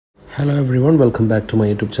Hello everyone, welcome back to my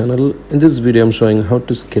YouTube channel. In this video I'm showing how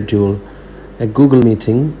to schedule a Google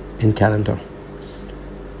meeting in Calendar.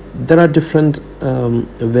 There are different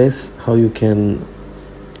ways how you can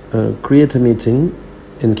create a meeting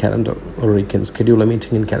in Calendar, or you can schedule a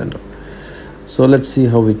meeting in Calendar. So let's see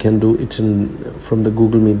how we can do it from the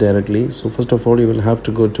Google Meet directly. So first of all, you will have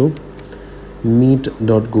to go to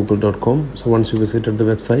meet.google.com. So once you visited the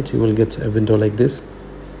website, you will get a window like this.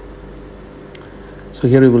 So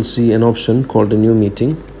here you will see an option called a new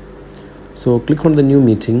meeting. So click on the new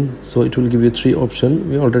meeting. So it will give you three options.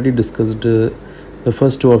 We already discussed the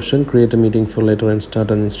first two options: create a meeting for later and start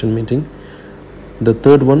an instant meeting. The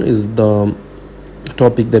third one is the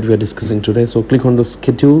topic that we are discussing today. So click on the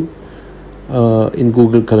schedule in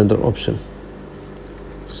Google Calendar option.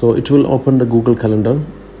 So it will open the Google Calendar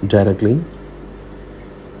directly.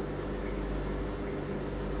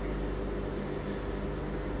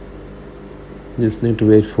 Just need to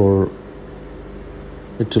wait for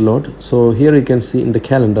it to load. So here you can see in the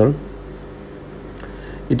calendar,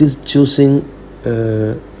 it is choosing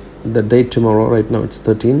the date tomorrow. Right now it's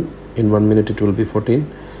 13. In 1 minute it will be 14.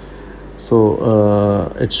 So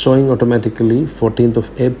it's showing automatically 14th of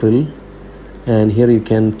April, and here you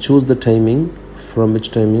can choose the timing. From which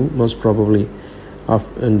timing? Most probably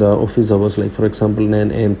in the office hours, like for example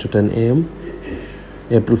 9 a.m. to 10 a.m.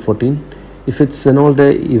 April 14. If it's an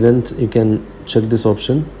all-day event, you can check this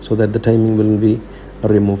option so that the timing will be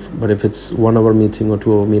removed. But if it's 1 hour meeting or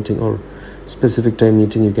 2 hour meeting or specific time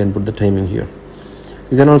meeting, you can put the timing here.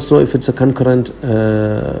 You can also, if it's a concurrent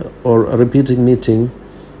or a repeating meeting,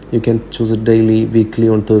 you can choose it daily, weekly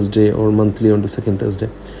on Thursday, or monthly on the second Thursday.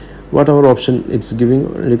 Whatever option it's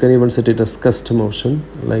giving, you can even set it as custom option,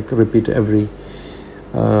 like repeat every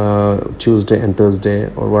Tuesday and Thursday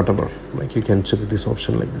or whatever. Like you can check this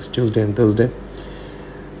option like this: Tuesday and Thursday.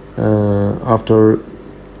 After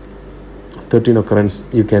 13 occurrence,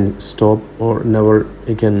 you can stop, or never.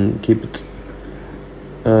 You can keep it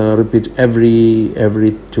repeat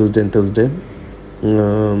every Tuesday and Thursday,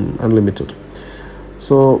 unlimited.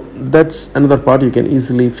 So that's another part. You can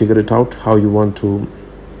easily figure it out how you want to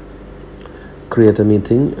create a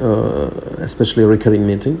meeting, especially a recurring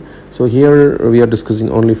meeting. So here we are discussing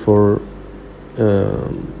only for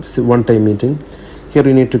one-time meeting. Here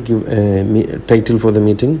you need to give a title for the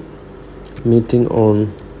meeting on,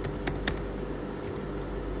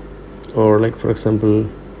 or like for example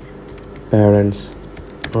parents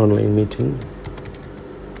online meeting.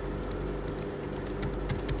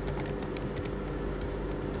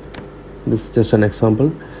 This is just an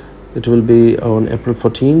example. It will be on April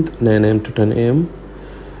 14th, 9 a.m. to 10 a.m.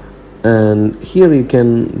 And here you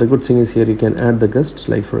can, the good thing is here you can add the guests,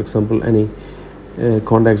 like for example any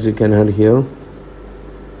contacts you can add here.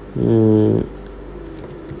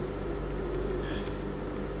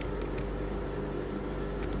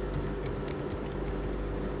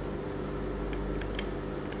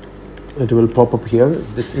 It will pop up here.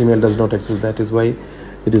 This email does not exist, that is why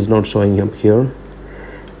it is not showing up here.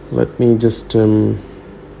 Let me just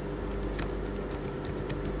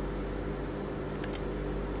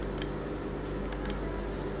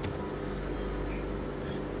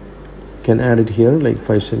can add it here, like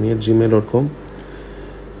 5semi@gmail.com,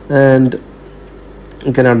 and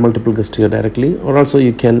you can add multiple guests here directly, or also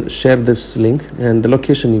you can share this link, and the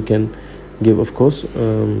location you can give, of course,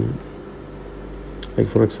 like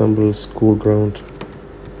for example school ground,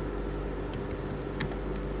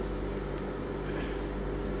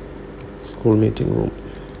 school meeting room.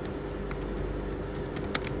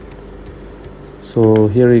 So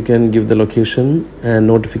here you can give the location and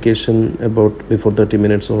notification about before 30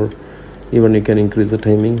 minutes, or even you can increase the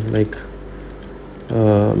timing, like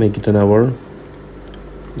make it an hour,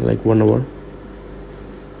 like 1 hour.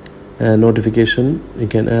 And notification, you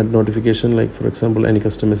can add notification, like for example any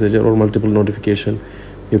custom messenger or multiple notification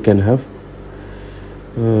you can have,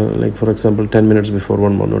 like for example 10 minutes before,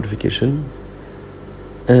 one more notification.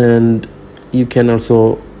 And you can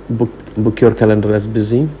also book your calendar as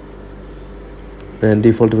busy, and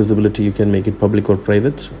default visibility you can make it public or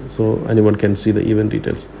private, so anyone can see the event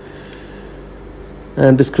details.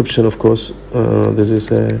 And description, of course, this is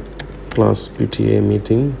a class PTA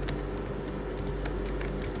meeting.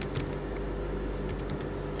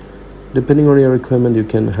 Depending on your requirement, you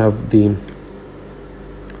can have the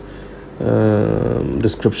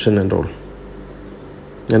description and all.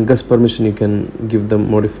 And guest permission, you can give them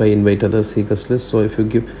modify, invite others, see guest list. So if you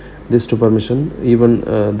give this to permission, even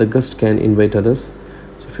the guest can invite others.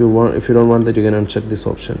 So if you don't want that, you can uncheck this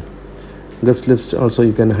option. Guest list also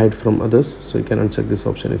you can hide from others, so you can uncheck this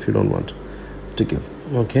option if you don't want to give.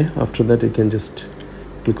 Okay, after that you can just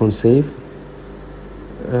click on save.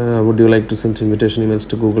 would you like to send invitation emails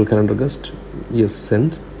to Google Calendar guest? Yes,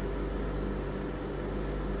 send.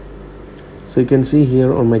 So you can see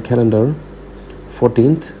here on my calendar,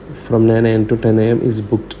 14th from 9 a.m. to 10 a.m. is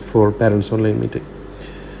booked for parents online meeting.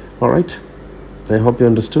 All right, I hope you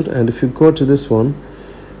understood. And if you go to this one,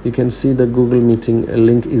 you can see the Google meeting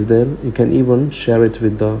link is there. You can even share it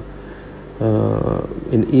with the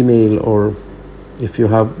in email, or if you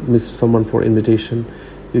have missed someone for invitation,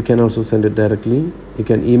 you can also send it directly. You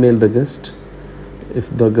can email the guest. If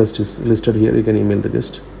the guest is listed here, you can email the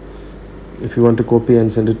guest. If you want to copy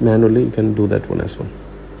and send it manually, you can do that one as well.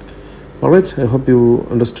 All right, I hope you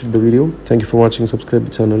understood the video. Thank you for watching. Subscribe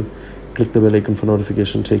the channel, click the bell icon for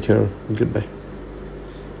notification. Take care, goodbye.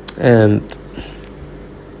 And